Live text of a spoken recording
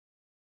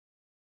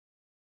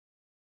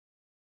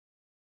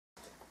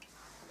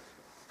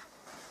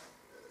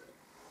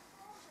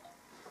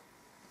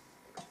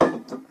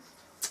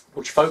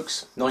Watch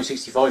folks,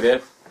 965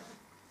 here.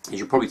 As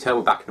you'll probably tell,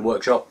 we're back in the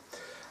workshop.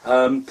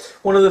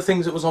 One of the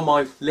things that was on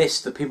my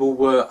list that people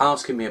were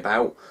asking me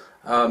about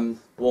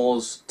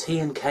was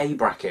T&K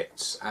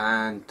Brackets,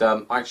 and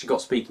I actually got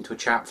speaking to a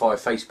chap via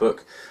Facebook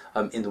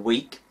in the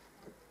week,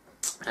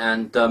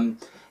 and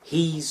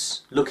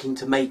he's looking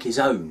to make his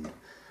own,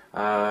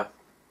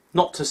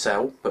 not to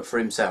sell but for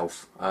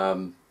himself.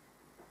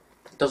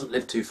 Doesn't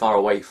live too far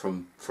away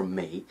from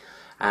me,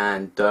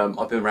 and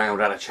I've been around,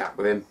 had a chat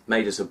with him,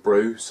 made us a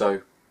brew,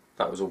 so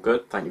that was all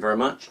good, thank you very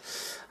much.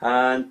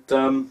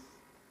 And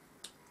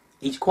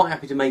he's quite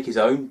happy to make his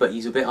own, but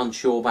he's a bit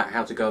unsure about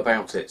how to go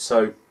about it.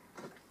 So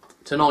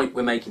tonight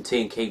we're making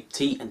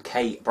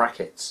T&K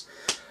Brackets.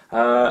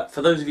 For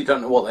those of you who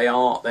don't know what they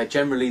are, they're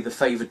generally the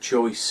favoured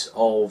choice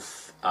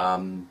of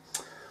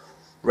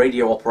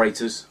radio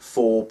operators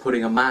for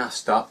putting a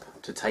mast up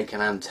to take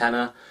an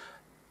antenna,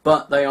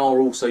 but they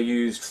are also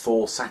used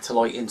for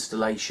satellite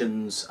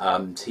installations,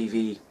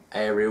 TV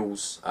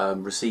aerials,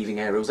 receiving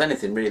aerials,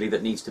 anything really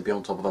that needs to be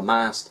on top of a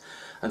mast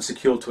and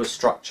secured to a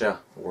structure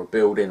or a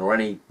building or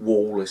any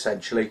wall,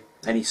 essentially,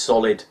 any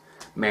solid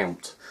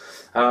mount.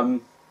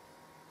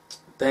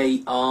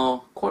 They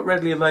are quite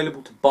readily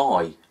available to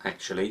buy,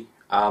 actually.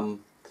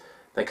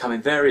 They come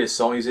in various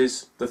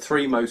sizes. The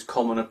three most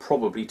common are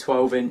probably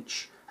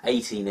 12-inch,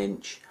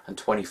 18-inch and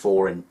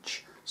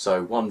 24-inch.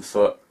 So 1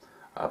 foot,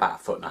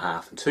 about 1.5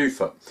 foot and 2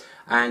 foot.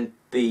 And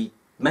the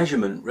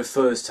measurement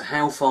refers to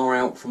how far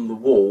out from the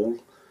wall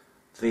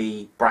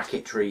the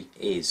bracketry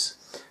is.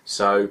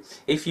 So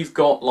if you've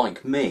got,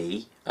 like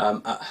me,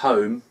 at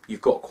home,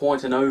 you've got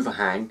quite an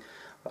overhang,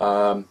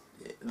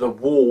 the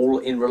wall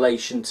in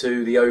relation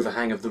to the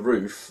overhang of the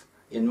roof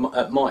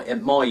at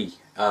my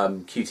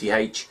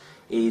QTH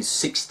is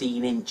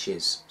 16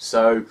 inches.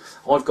 So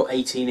I've got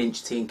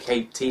 18-inch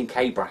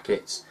T&K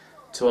brackets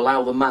to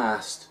allow the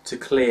mast to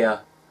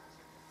clear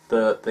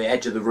the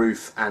edge of the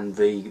roof and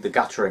the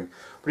guttering.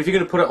 But if you're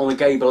going to put it on the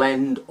gable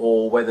end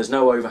or where there's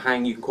no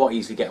overhang, you can quite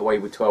easily get away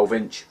with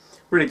 12-inch.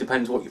 Really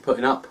depends what you're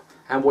putting up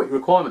and what your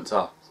requirements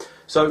are.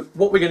 So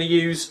what we're going to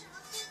use,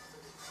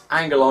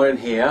 angle iron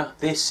here.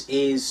 This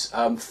is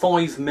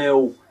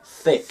 5mm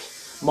thick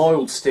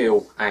mild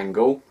steel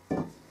angle,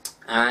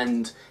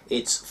 and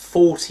it's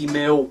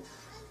 40mm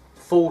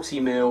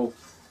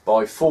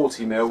by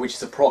 40mm, which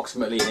is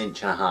approximately 1.5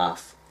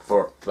 inches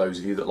for those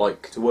of you that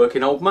like to work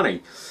in old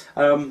money.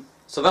 So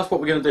that's what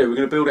we're going to do. We're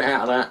going to build it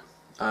out of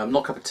that,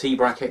 knock up a T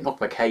bracket, knock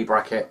up a K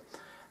bracket,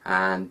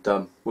 and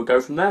we'll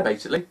go from there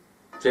basically.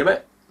 See you in a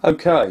bit.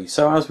 Okay,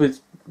 so as with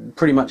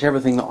pretty much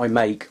everything that I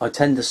make, I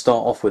tend to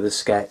start off with a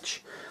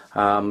sketch,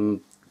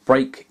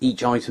 break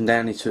each item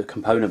down into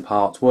component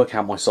parts, work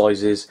out my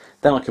sizes,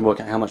 then I can work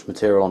out how much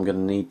material I'm going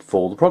to need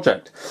for the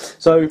project.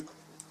 So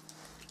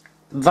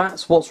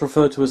that's what's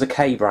referred to as a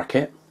K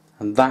bracket,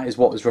 and that is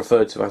what is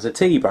referred to as a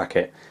T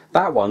bracket.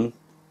 That one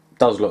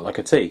does look like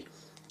a T.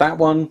 That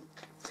one,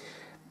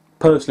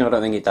 personally, I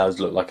don't think it does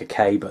look like a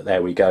K, but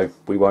there we go.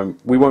 We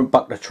won't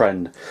buck the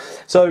trend.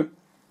 So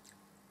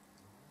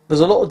there's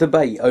a lot of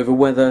debate over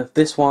whether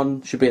this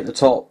one should be at the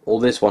top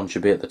or this one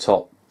should be at the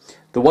top.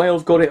 The way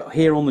I've got it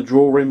here on the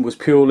drawing was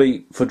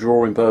purely for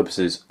drawing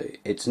purposes.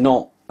 It's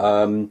not,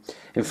 in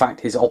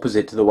fact, it's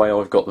opposite to the way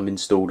I've got them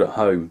installed at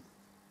home.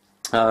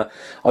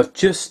 I've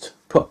just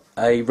put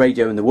a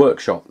radio in the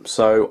workshop,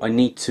 so I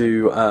need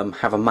to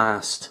have a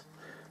mast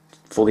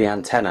for the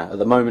antenna. At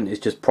the moment it's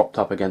just propped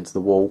up against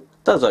the wall.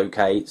 Does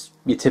okay, it's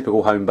your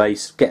typical home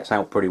base, gets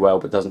out pretty well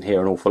but doesn't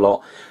hear an awful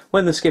lot.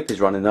 When the skip is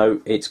running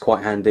though, it's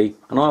quite handy,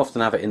 and I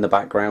often have it in the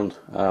background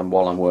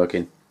while I'm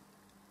working.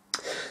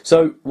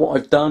 So what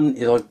I've done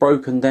is I've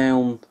broken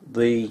down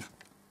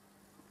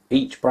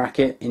each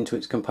bracket into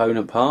its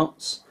component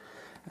parts,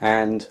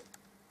 and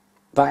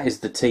that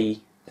is the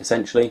T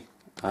essentially.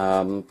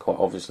 Quite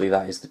obviously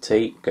that is the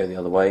T. Go the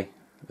other way,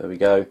 there we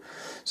go.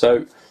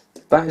 So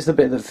that is the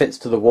bit that fits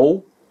to the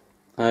wall.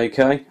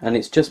 Okay, and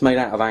it's just made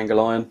out of angle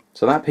iron.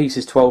 So that piece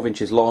is 12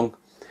 inches long,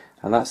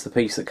 and that's the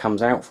piece that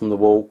comes out from the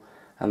wall,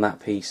 and that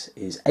piece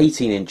is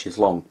 18 inches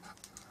long.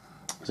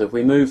 So if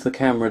we move the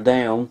camera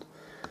down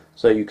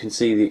so you can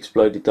see the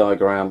exploded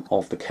diagram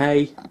of the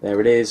K, there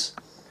it is.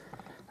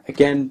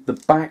 Again, the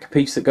back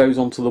piece that goes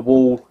onto the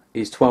wall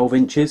is 12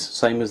 inches,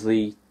 same as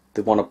the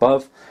one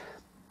above.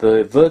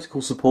 The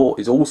vertical support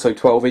is also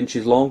 12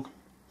 inches long.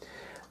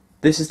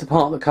 This is the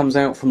part that comes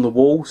out from the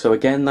wall, so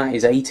again that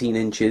is 18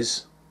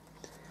 inches.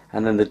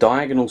 And then the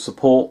diagonal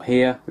support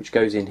here, which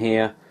goes in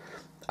here,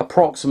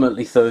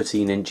 approximately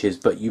 13 inches,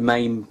 but you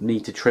may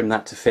need to trim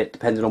that to fit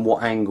depending on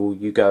what angle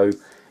you go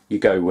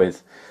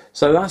with.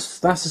 So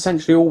that's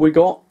essentially all we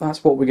got.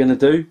 That's what we're going to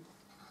do.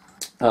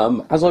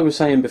 As I was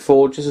saying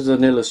before, just as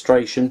an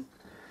illustration,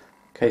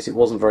 in case it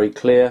wasn't very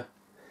clear,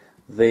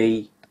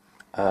 the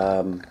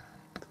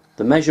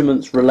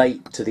measurements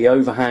relate to the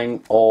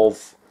overhang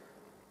of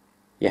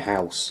your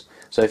house.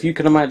 So if you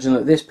can imagine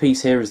that this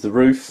piece here is the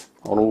roof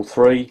on all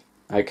three,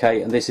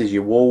 okay, and this is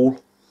your wall.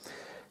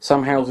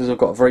 Some houses have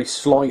got a very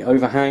slight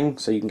overhang,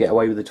 so you can get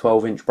away with the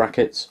 12-inch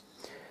brackets.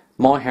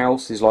 My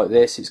house is like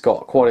this. It's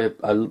got quite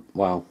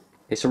well,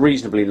 It's a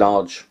reasonably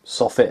large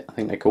soffit, I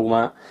think they call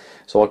that.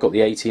 So I've got the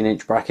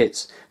 18-inch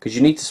brackets, because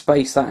you need to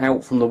space that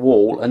out from the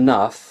wall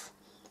enough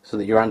so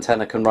that your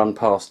antenna can run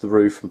past the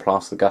roof and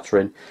past the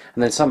guttering.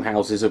 And then some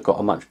houses have got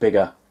a much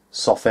bigger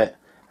soffit,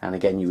 and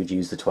again you would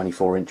use the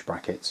 24-inch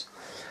brackets.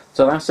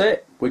 So that's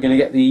it. We're going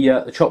to get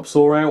the chop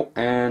saw out,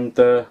 and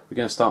we're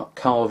going to start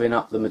carving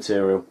up the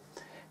material.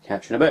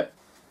 Catch you in a bit.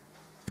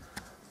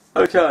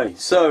 Okay,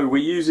 so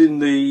we're using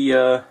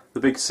the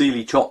big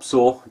Sealy chop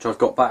saw, which I've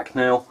got back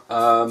now.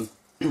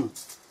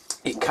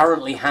 It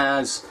currently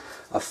has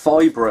a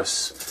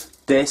fibrous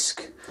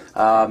disc,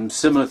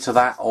 similar to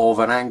that of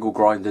an angle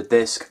grinder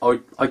disc.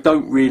 I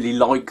don't really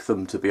like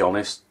them, to be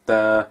honest.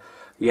 You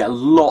get a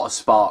lot of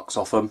sparks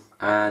off them,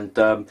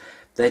 and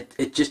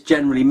it's just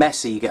generally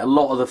messy. You get a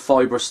lot of the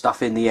fibrous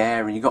stuff in the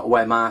air, and you've got to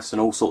wear masks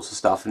and all sorts of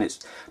stuff, and it's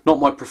not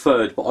my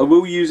preferred, but I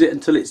will use it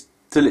until it's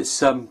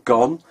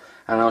gone,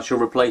 and I shall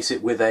replace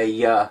it with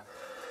a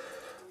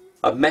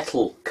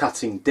metal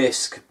cutting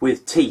disc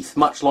with teeth,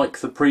 much like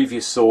the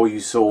previous saw you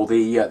saw,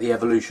 the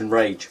Evolution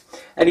Rage.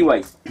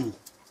 Anyway,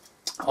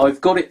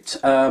 I've got it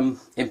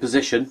in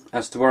position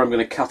as to where I'm going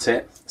to cut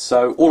it,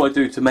 so all I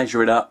do to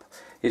measure it up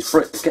is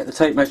get the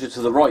tape measure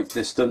to the right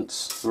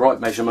distance, the right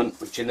measurement,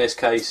 which in this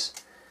case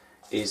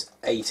is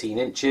 18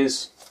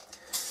 inches,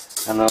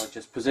 and I'll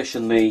just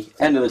position the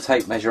end of the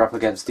tape measure up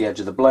against the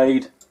edge of the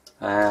blade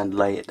and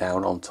lay it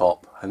down on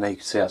top, and there you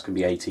can see that's going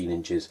to be 18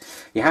 inches.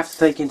 You have to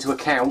take into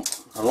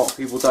account, a lot of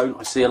people don't,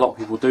 I see a lot of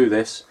people do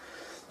this,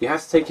 you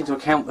have to take into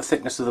account the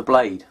thickness of the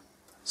blade.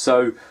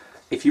 So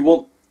if you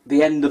want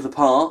the end of the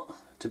part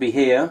to be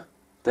here,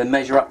 then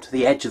measure up to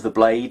the edge of the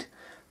blade.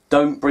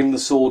 Don't bring the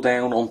saw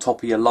down on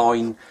top of your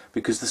line,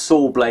 because the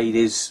saw blade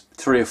is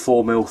 3 or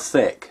 4 mil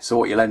thick, so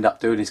what you'll end up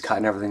doing is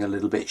cutting everything a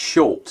little bit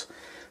short.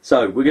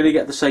 So we're going to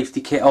get the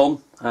safety kit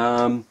on,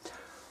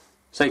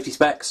 safety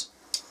specs,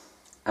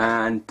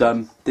 and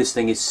this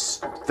thing is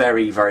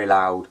very, very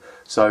loud.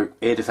 So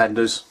ear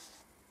defenders,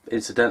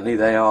 incidentally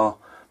they are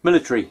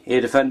military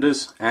ear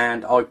defenders,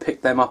 and I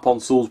picked them up on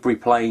Salisbury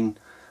Plain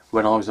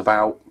when I was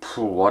about,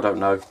 I don't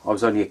know, I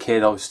was only a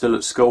kid, I was still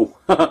at school,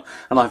 and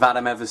I've had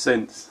them ever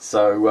since.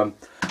 So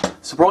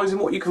surprising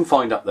what you can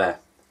find up there.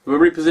 We'll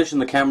reposition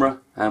the camera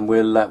and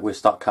we'll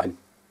start cutting.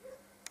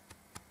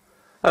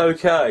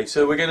 Okay,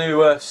 so we're going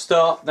to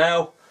start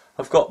now.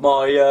 I've got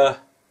my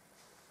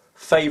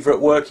favourite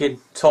working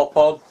top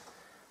on.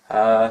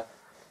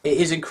 It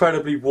is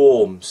incredibly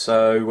warm,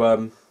 so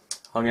I'm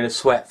going to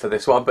sweat for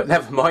this one, but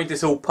never mind,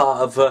 it's all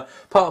part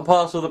and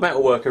parcel of the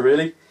metalworker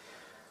really.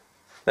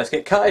 Let's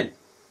get cutting.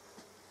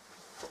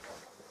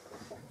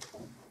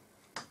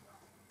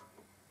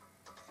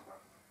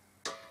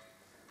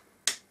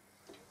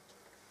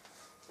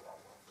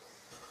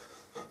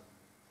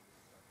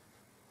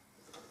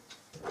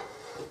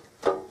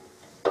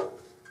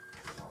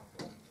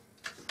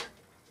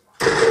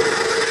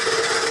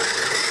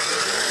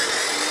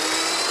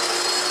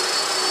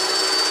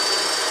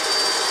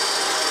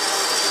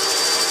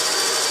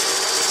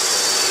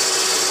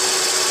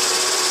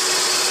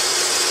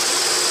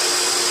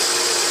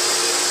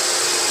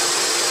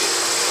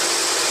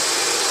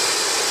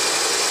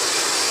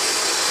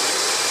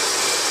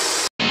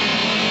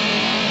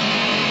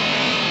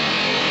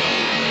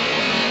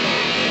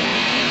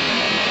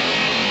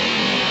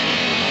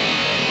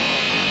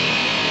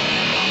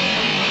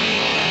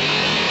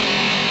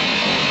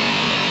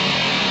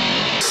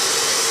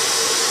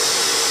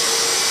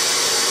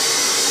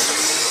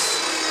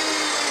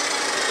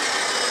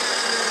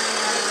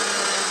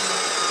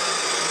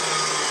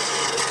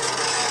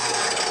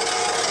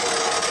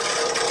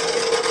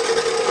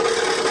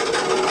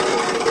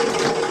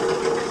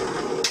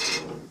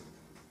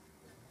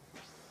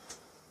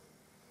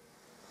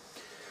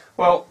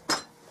 Well,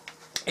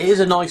 it is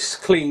a nice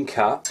clean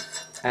cut,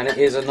 and it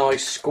is a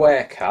nice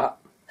square cut,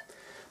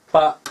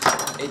 but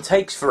it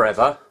takes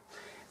forever,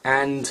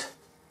 and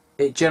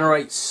it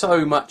generates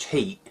so much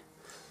heat.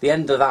 The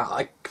end of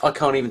that, I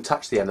can't even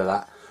touch the end of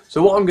that.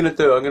 So what I'm going to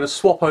do, I'm going to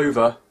swap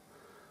over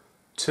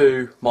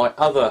to my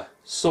other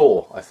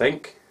saw, I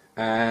think,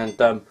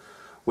 and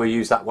we'll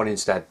use that one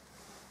instead.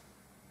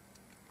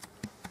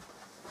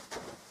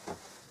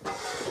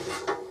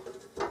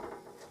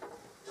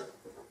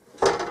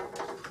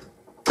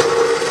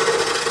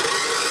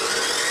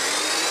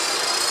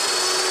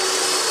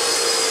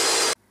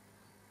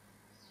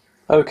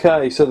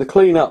 Okay, so the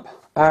clean-up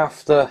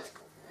after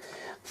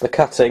the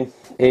cutting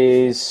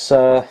is,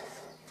 well,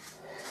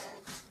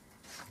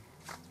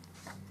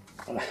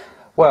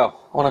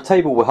 on a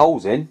table with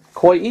holes in,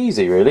 quite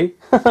easy really.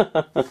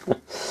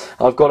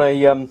 I've got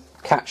a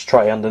catch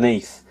tray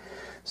underneath,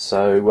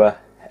 so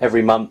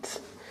every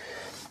month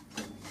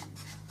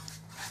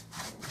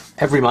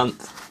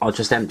I'll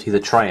just empty the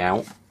tray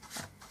out,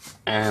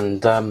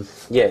 and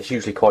yeah, it's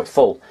usually quite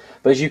full.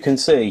 But as you can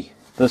see,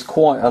 there's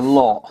quite a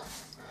lot.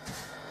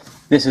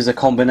 This is a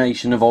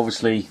combination of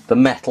obviously the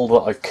metal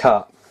that I've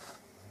cut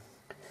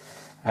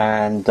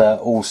and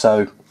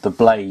also the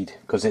blade,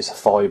 because it's a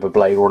fibre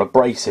blade, or an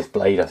abrasive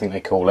blade I think they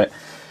call it,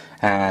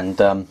 and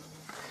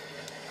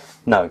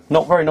No,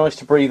 not very nice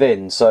to breathe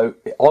in, so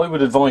I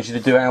would advise you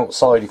to do it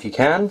outside if you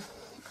can,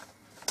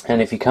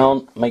 and if you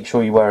can't, make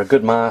sure you wear a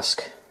good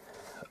mask.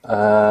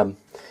 You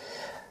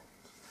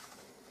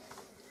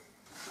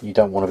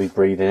don't want to be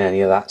breathing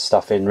any of that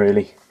stuff in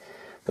really.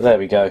 But there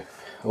we go,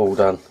 all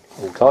done,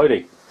 all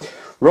tidy.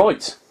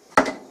 Right,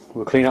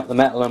 we'll clean up the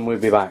metal and we'll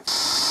be back.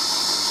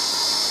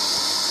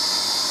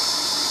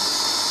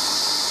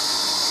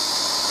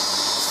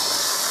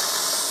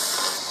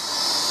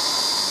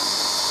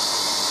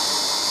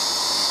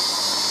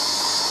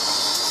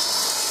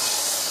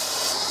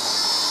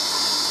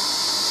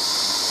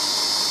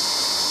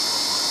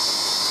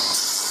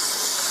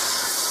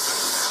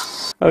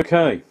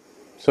 Okay,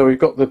 so we've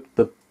got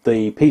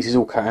the pieces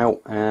all cut out,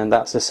 and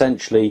that's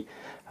essentially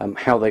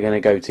how they're going to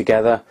go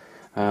together.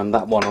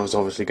 That one was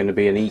obviously going to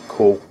be an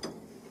equal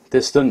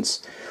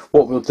distance.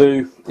 What we'll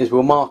do is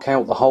we'll mark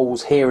out the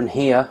holes here and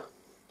here,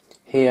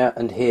 here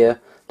and here,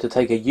 to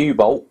take a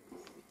U-bolt.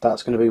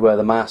 That's going to be where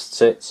the mast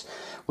sits.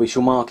 We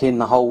shall mark in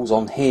the holes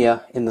on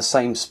here in the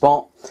same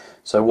spot.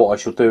 So what I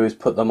shall do is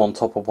put them on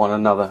top of one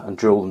another and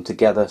drill them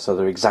together so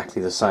they're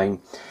exactly the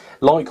same.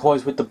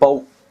 Likewise with the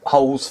bolt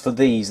holes for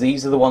these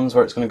are the ones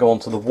where it's going to go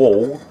onto the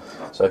wall.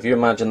 So if you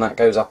imagine that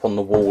goes up on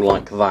the wall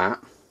like that,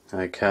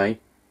 okay,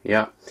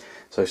 yeah,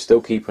 so still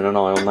keeping an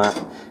eye on that.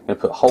 I'm going to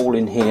put a hole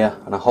in here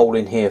and a hole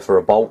in here for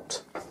a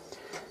bolt.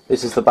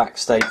 This is the back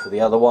stay for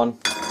the other one,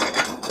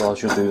 so I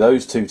shall do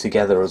those two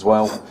together as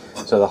well,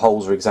 so the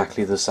holes are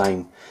exactly the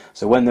same.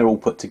 So when they're all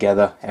put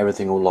together,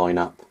 everything will line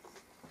up.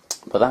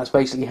 But that's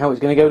basically how it's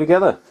going to go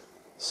together.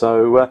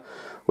 So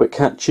we'll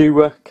catch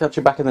you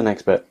back in the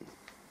next bit.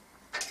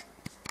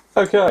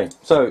 Okay,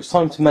 so it's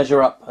time to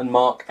measure up and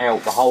mark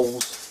out the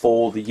holes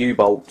for the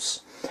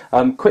U-bolts.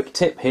 Quick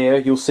tip here,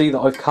 you'll see that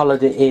I've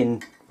coloured it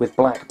in with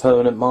black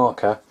permanent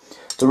marker.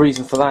 The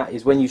reason for that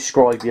is when you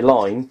scribe your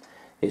line,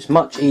 it's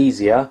much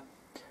easier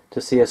to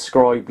see a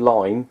scribed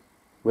line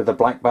with a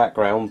black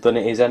background than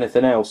it is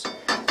anything else.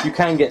 You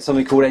can get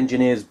something called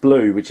engineer's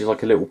blue, which is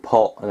like a little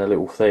pot and a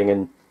little thing,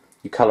 and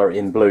you colour it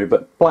in blue,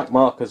 but black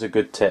marker's a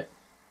good tip.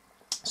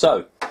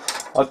 So,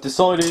 I've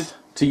decided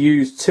to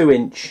use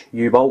 2-inch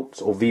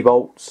U-bolts or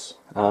V-bolts.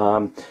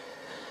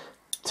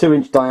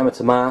 2-inch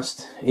diameter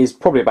mast is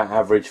probably about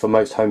average for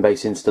most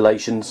home-based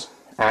installations,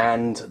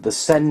 and the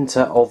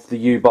centre of the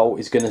U-bolt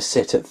is going to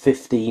sit at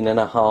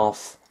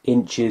 15.5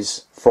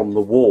 inches from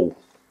the wall.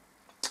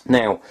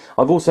 Now,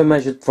 I've also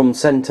measured from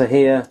centre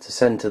here to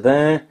centre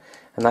there,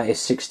 and that is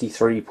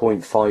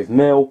 63.5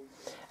 mil.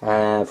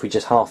 If we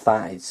just half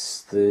that,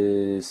 it's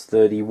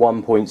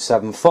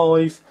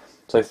 31.75.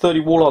 So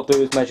all I'll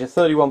do is measure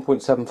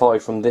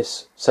 31.75 from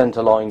this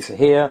centre line to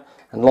here,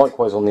 and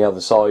likewise on the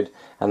other side,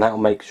 and that will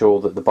make sure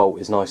that the bolt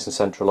is nice and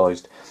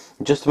centralised.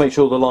 And just to make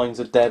sure the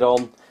lines are dead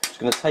on, I'm just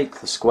going to take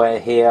the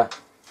square here,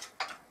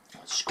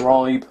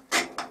 scribe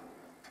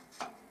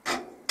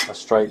a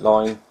straight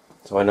line,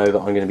 so I know that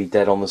I'm going to be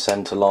dead on the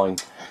centre line.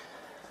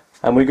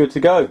 And we're good to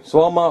go.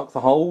 So I'll mark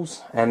the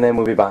holes, and then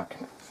we'll be back.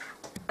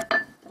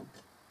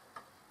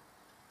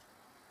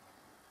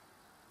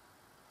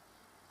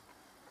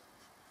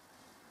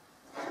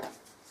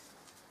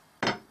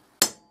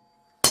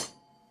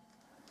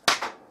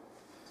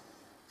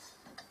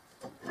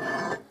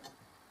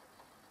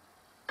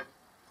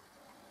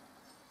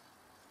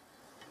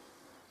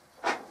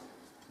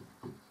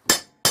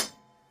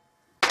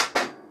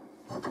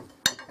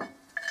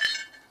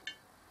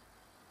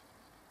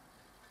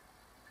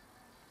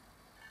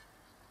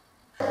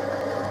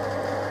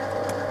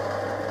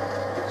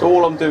 So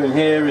all I'm doing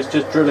here is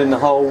just drilling the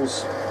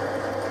holes.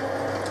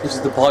 This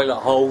is the pilot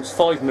holes,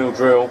 5mm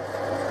drill,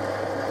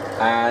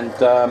 and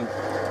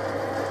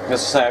as I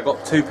say, I've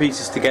got two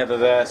pieces together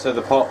there, so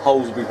the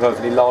holes will be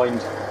perfectly lined.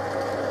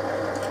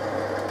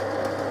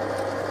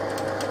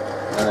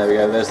 And there we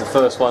go, there's the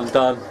first one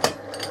done.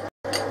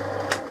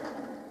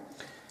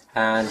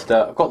 And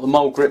I've got the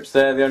mole grips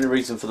there. The only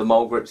reason for the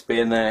mole grips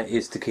being there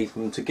is to keep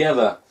them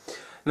together.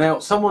 Now,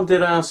 someone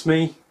did ask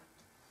me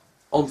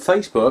on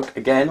Facebook,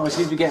 again, I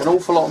seem to get an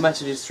awful lot of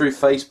messages through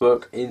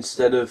Facebook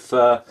instead of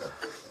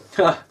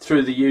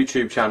through the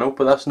YouTube channel,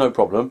 but that's no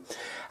problem.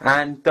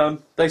 And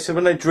they said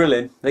when they're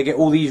drilling, they get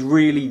all these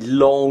really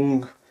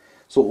long,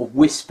 sort of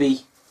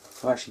wispy,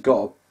 I've actually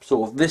got a,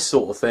 sort of this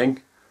sort of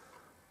thing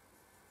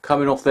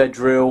coming off their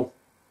drill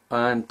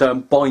and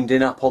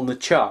binding up on the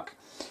chuck.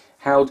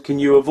 How can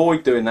you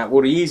avoid doing that?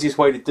 Well, the easiest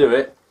way to do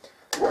it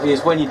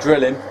is when you're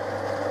drilling,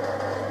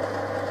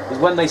 is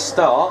when they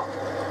start,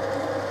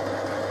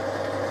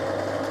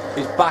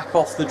 is back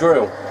off the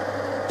drill.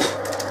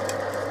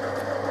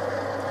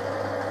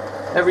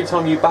 Every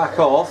time you back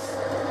off,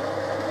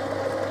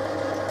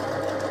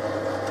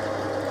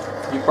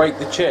 you break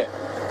the chip,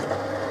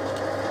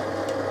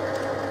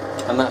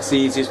 and that's the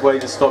easiest way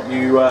to stop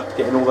you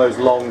getting all those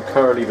long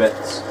curly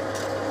bits.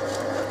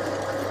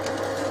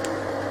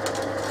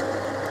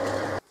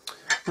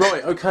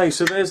 Right, okay,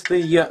 so there's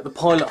the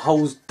pilot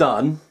holes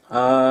done.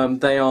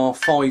 They are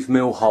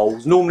 5mm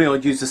holes. Normally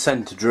I'd use the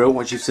centre drill,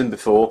 which you've seen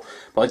before,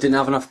 but I didn't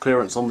have enough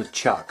clearance on the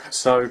chuck.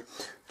 So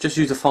just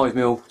use a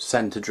 5mm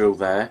centre drill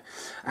there,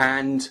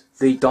 and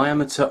the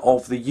diameter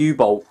of the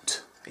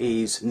U-bolt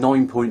is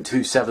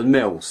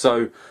 9.27mm,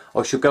 so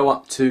I should go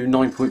up to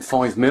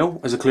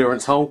 9.5mm as a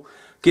clearance hole,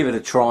 give it a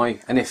try,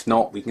 and if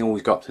not we can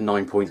always go up to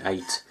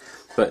 9.8.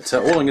 But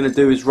all I'm going to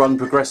do is run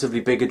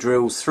progressively bigger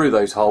drills through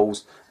those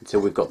holes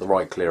until we've got the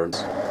right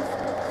clearance.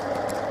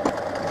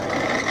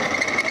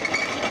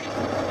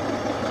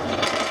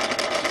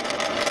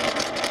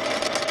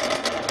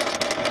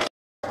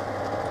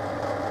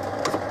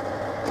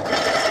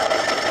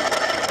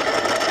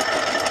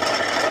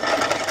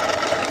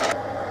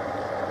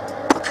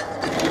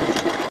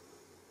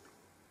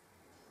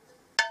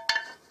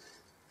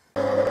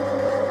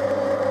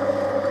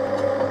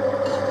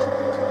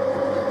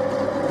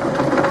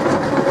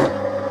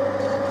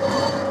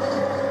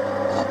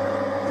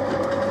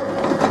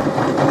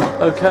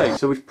 Okay,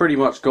 so we've pretty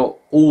much got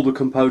all the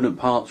component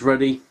parts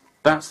ready.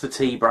 That's the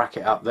T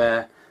bracket up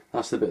there,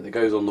 that's the bit that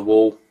goes on the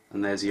wall,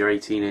 and there's your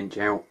 18-inch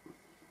out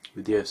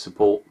with your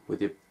support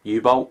with your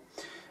U-bolt.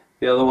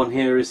 The other one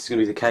here is going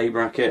to be the K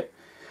bracket.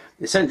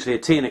 Essentially a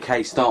T and a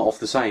K start off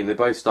the same, they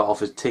both start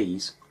off as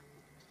T's,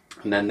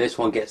 and then this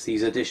one gets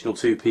these additional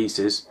two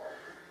pieces.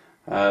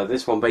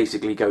 This one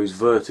basically goes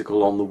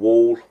vertical on the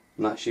wall,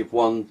 and that's your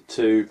 1,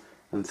 2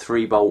 and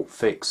 3 bolt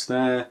fix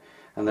there,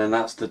 and then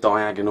that's the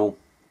diagonal,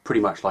 pretty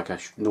much like a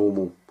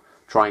normal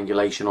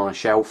triangulation on a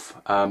shelf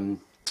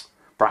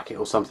bracket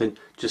or something,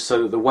 just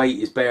so that the weight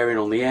is bearing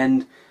on the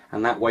end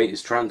and that weight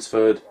is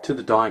transferred to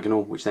the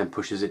diagonal, which then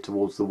pushes it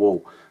towards the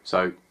wall.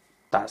 So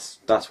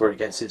that's where it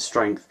gets its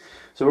strength.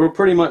 So we're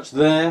pretty much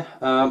there.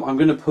 I'm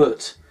going to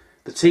put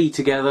the T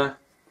together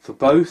for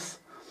both,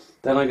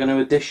 then I'm going to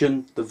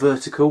addition the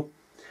vertical,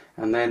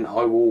 and then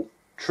I will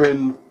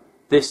trim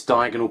this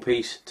diagonal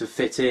piece to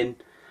fit in,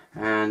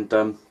 and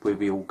we'll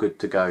be all good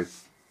to go.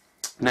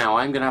 Now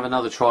I'm going to have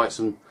another try at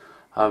some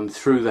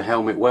through the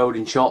helmet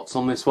welding shots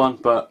on this one,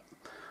 but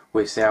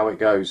we'll see how it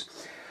goes.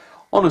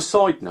 On a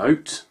side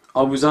note,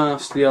 I was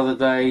asked the other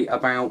day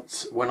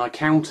about when I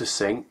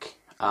countersink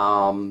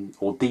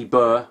or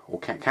deburr, or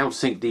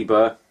countersink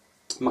deburr,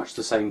 much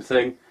the same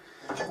thing.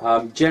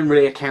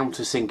 Generally a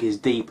countersink is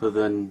deeper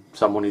than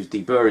someone who's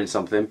deburring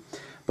something,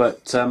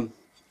 but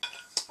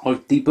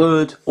I've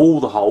deburred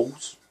all the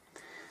holes,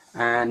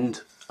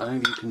 and I don't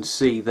know if you can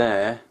see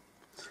there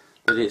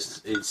that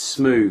it's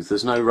smooth,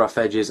 there's no rough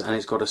edges, and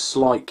it's got a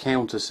slight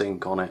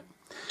countersink on it.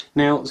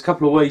 Now there's a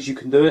couple of ways you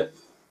can do it.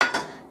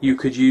 You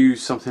could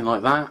use something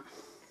like that,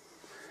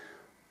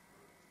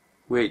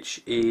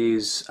 which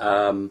is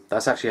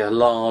that's actually a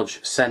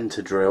large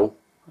centre drill.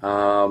 I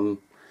don't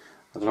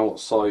know what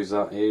size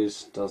that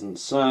is, doesn't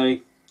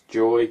say.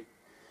 Joy.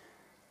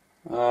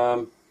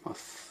 I'm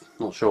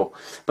not sure,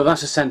 but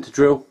that's a centre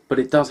drill, but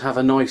it does have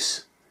a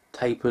nice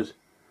tapered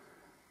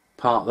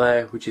part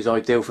there, which is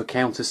ideal for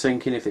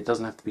countersinking if it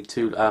doesn't have to be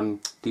too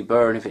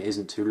deburring, if it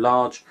isn't too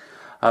large.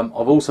 I've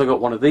also got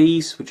one of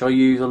these which I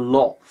use a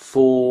lot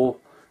for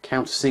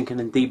countersinking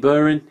and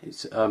deburring.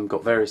 It's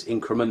got various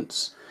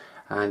increments,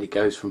 and it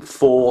goes from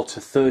 4 to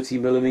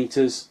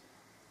 30mm.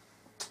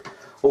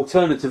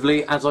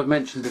 Alternatively, as I've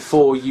mentioned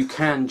before, you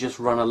can just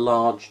run a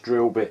large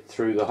drill bit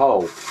through the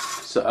hole,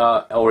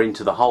 so, or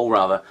into the hole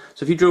rather.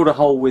 So if you drilled a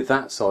hole with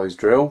that size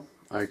drill,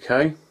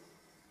 okay,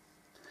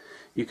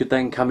 you could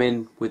then come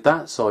in with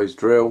that size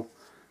drill,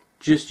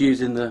 just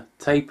using the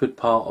tapered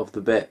part of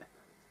the bit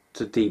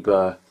to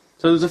deburr.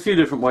 So there's a few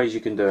different ways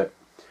you can do it.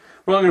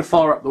 Well, I'm going to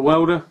fire up the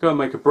welder, go and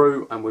make a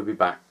brew, and we'll be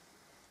back.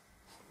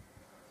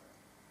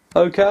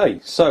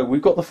 Okay, so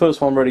we've got the first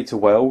one ready to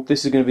weld.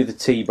 This is going to be the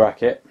T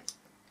bracket,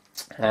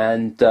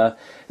 and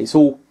it's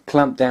all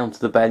clamped down to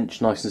the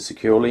bench nice and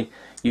securely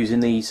using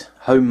these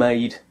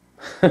homemade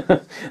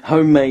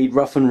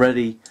rough and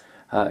ready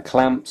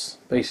clamps.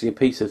 Basically a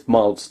piece of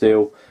mild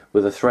steel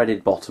with a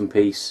threaded bottom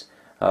piece,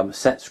 a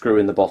set screw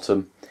in the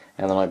bottom,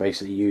 and then I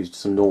basically used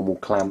some normal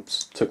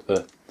clamps, took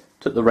the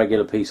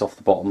regular piece off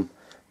the bottom,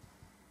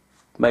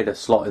 made a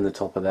slot in the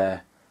top of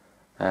there,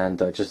 and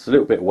just a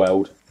little bit of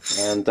weld,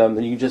 and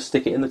then you can just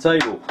stick it in the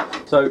table.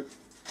 So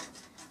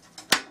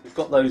we've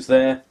got those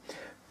there,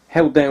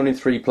 held down in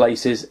 3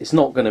 places. It's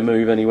not going to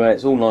move anywhere,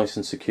 it's all nice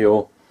and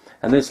secure.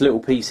 And this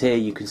little piece here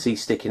you can see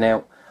sticking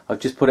out, I've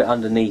just put it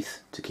underneath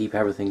to keep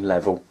everything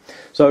level.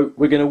 So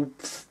we're going to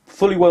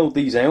fully weld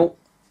these out.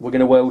 We're going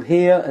to weld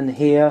here and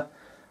here,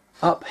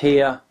 up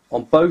here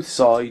on both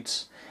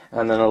sides,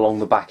 and then along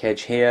the back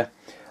edge here.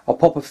 I'll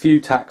pop a few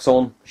tacks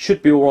on,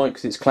 should be alright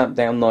because it's clamped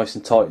down nice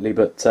and tightly,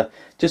 but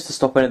just to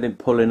stop anything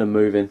pulling and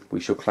moving, we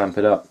shall clamp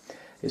it up.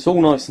 It's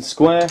all nice and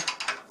square,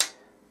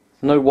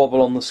 no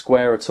wobble on the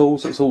square at all,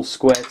 so it's all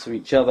square to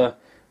each other,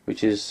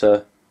 which is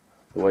the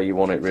way you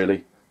want it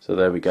really. So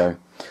there we go.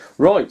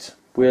 Right,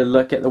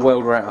 we'll get the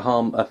welder out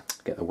of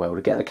get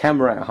the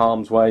camera out of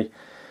harm's way,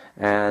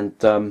 and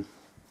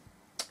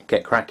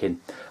get cracking.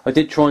 I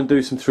did try and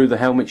do some through the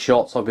helmet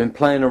shots. I've been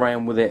playing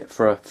around with it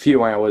for a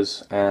few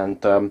hours,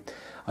 and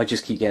I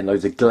just keep getting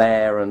loads of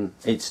glare and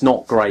it's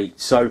not great.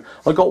 So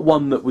I got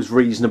one that was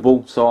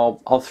reasonable, so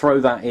I'll throw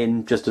that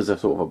in just as a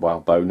sort of a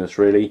bonus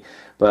really.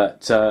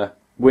 But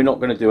we're not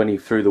going to do any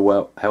through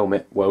the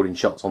helmet welding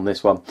shots on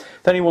this one.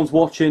 If anyone's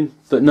watching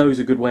that knows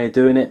a good way of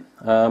doing it,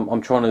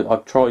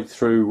 I've tried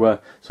through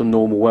some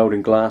normal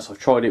welding glass. I've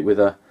tried it with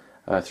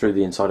through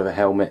the inside of a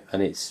helmet,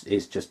 and it's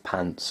just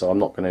pants. So I'm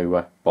not going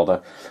to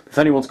bother. If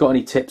anyone's got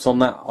any tips on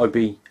that, I'd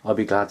be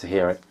glad to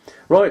hear it.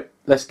 Right,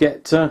 let's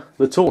get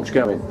the torch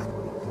going.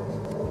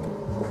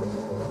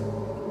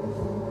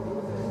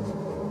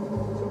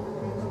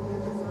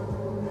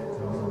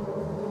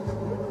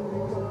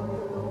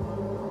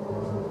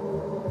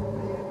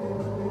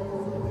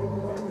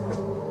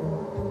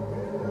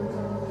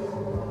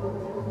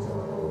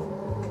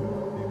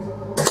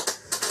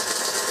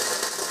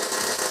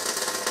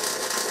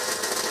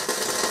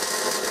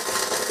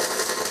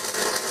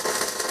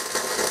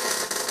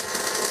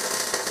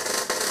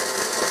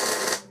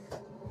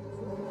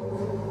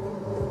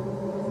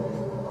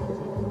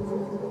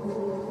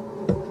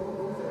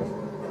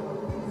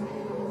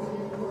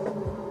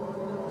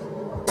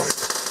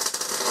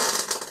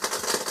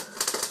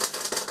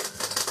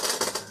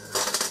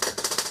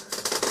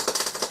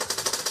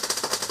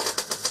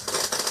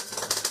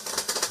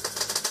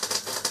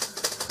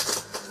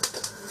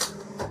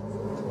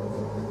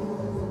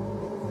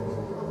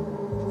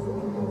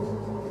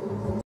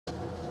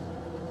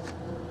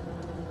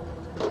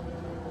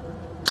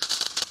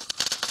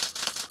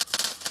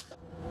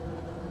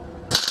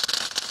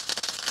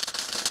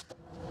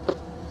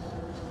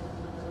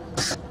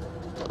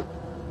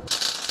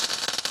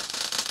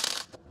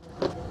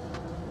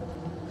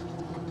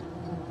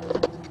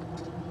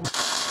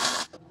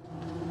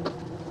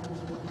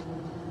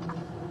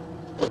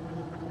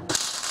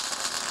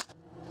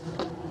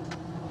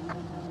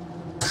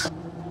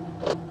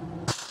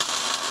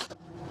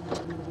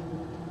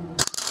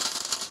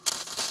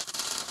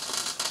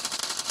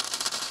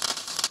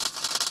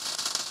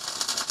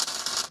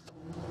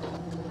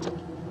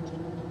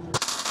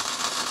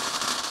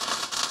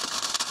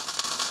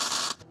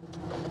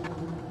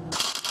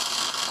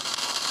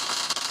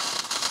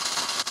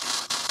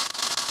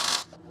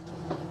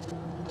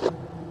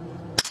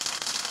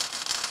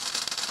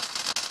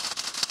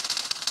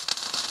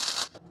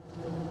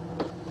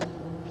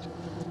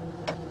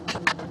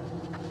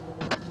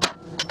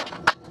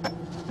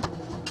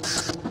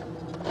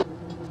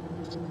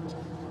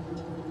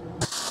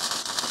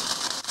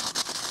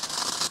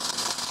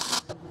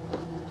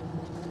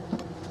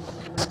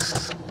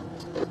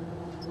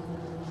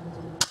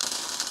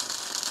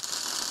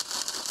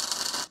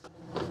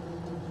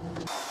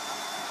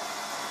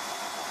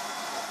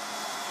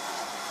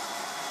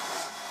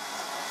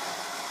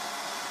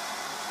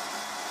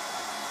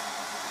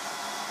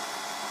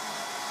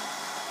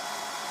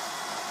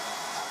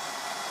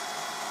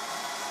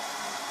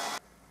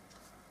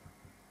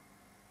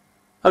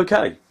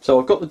 Okay, so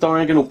I've got the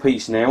diagonal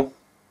piece now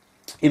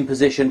in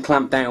position,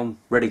 clamped down,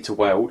 ready to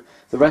weld.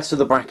 The rest of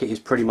the bracket is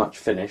pretty much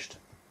finished.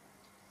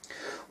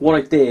 What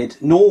I did,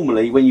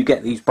 normally when you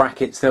get these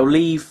brackets, they'll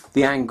leave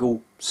the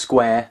angle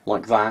square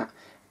like that,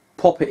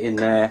 pop it in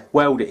there,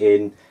 weld it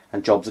in,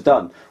 and jobs are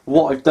done.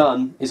 What I've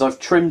done is I've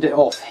trimmed it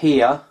off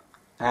here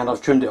and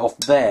I've trimmed it off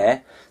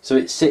there, so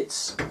it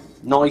sits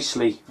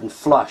nicely and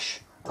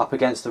flush up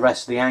against the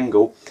rest of the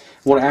angle.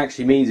 What it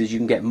actually means is you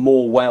can get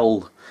more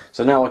weld.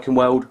 So now I can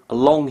weld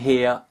along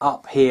here,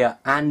 up here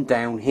and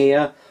down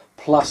here,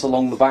 plus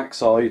along the back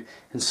side,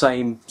 and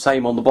same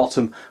on the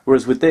bottom.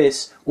 Whereas with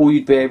this, all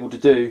you'd be able to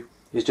do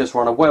is just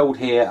run a weld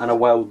here and a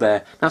weld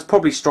there. That's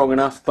probably strong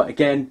enough, but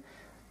again,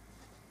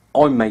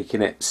 I'm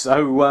making it,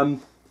 so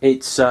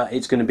it's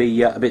going to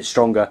be a bit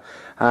stronger,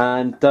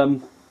 and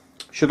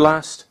should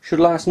last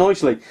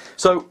nicely.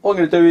 So what I'm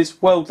going to do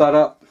is weld that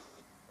up,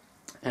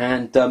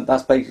 and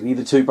that's basically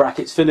the two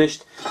brackets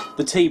finished.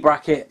 The T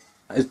bracket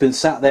has been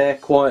sat there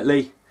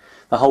quietly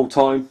the whole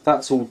time.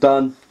 That's all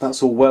done,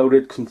 that's all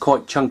welded, some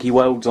quite chunky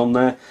welds on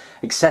there,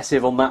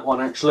 excessive on that one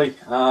actually.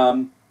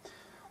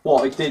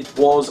 What I did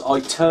was I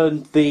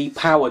turned the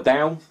power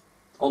down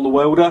on the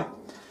welder,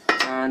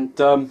 and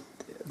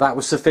that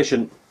was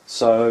sufficient.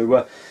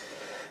 So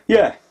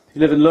yeah,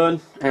 you live and learn,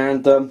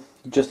 and you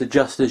just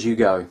adjust as you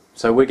go.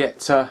 So we get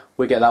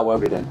that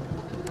welded in.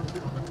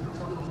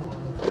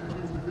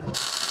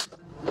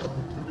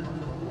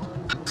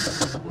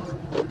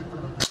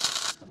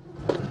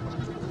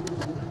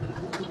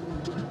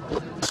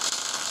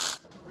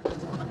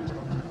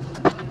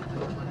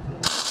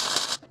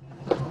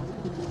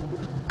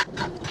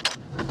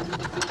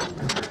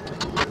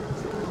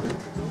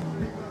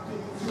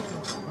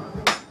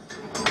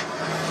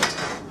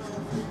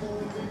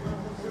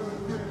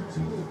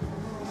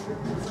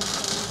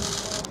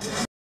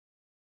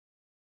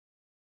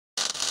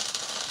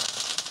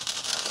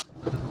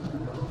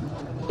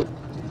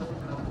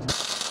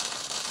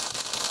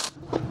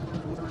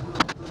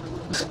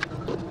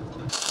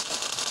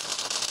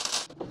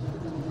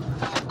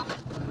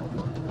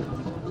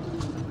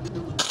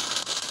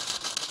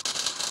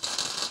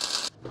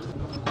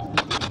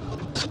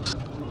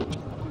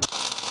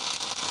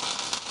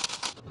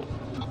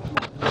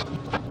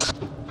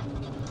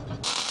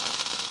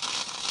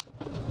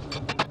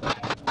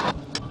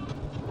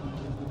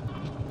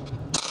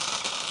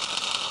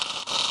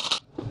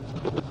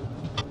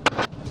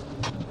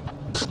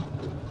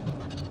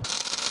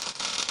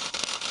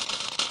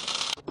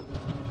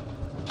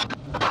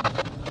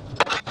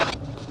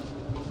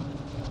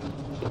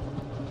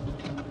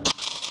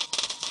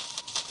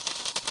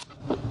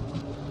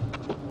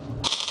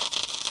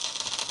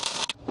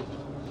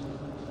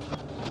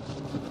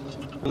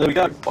 And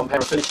there we go, one pair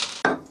of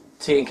finished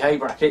T&K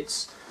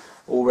brackets,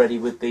 all ready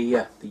with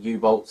the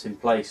U-bolts in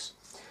place.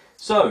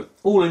 So,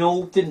 all in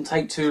all, didn't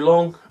take too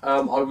long.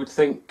 I would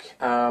think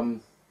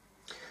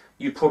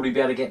you'd probably be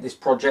able to get this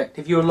project,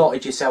 if you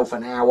allotted yourself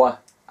an hour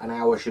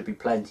should be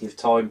plenty of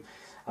time.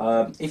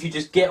 If you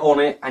just get on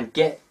it and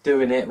get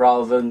doing it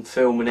rather than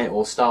filming it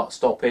or start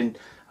stopping,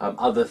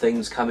 other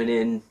things coming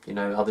in, you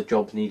know, other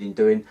jobs needing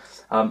doing,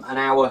 an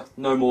hour,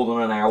 no more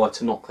than an hour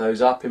to knock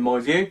those up in my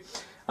view.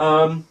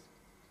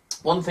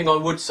 One thing I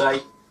would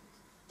say,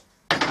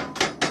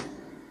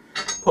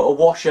 put a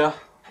washer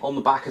on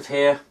the back of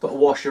here, put a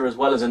washer as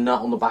well as a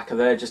nut on the back of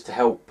there just to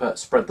help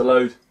spread the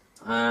load,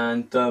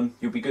 and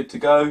you'll be good to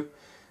go.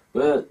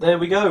 But there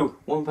we go,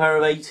 one pair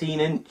of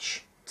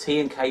 18-inch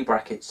T&K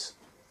brackets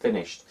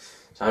finished.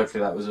 So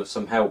hopefully that was of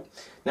some help.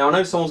 Now I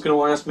know someone's going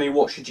to ask me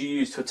what should you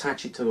use to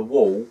attach it to the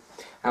wall,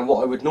 and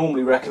what I would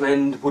normally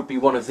recommend would be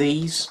one of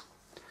these,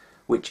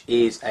 which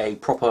is a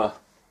proper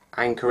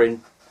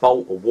anchoring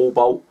bolt or wall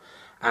bolt,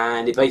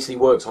 and it basically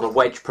works on a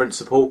wedge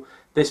principle.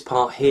 This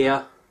part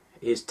here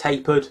is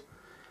tapered,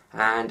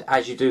 and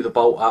as you do the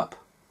bolt up,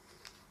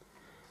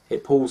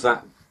 it pulls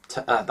that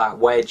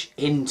wedge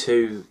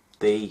into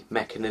the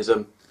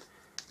mechanism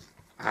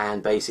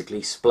and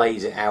basically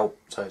splays it out,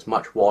 so it's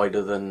much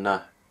wider than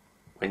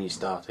when you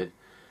started.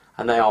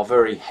 And they are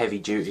very heavy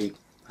duty.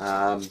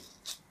 That's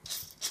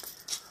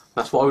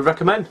what I would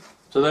recommend.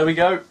 So there we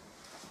go,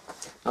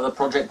 another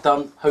project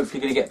done.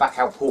 Hopefully going to get back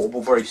out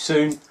portable very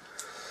soon.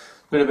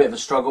 Been a bit of a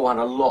struggle, had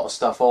a lot of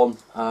stuff on.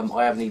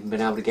 I haven't even been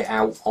able to get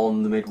out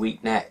on the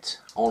midweek net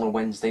on a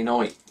Wednesday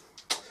night,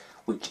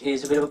 which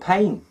is a bit of a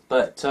pain,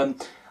 but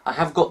I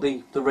have got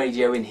the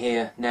radio in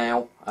here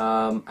now,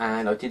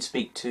 and I did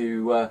speak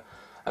to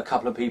a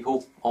couple of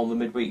people on the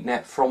midweek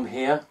net from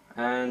here,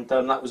 and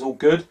that was all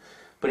good,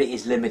 but it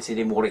is limited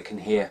in what it can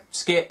hear.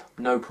 Skip,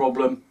 no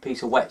problem,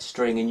 piece of wet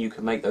string and you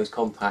can make those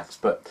contacts,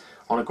 but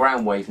on a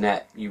ground wave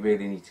net you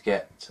really need to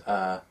get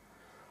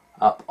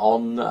up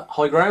on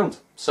high ground.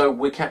 So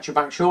we'll catch you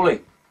back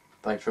shortly.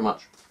 Thanks very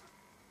much.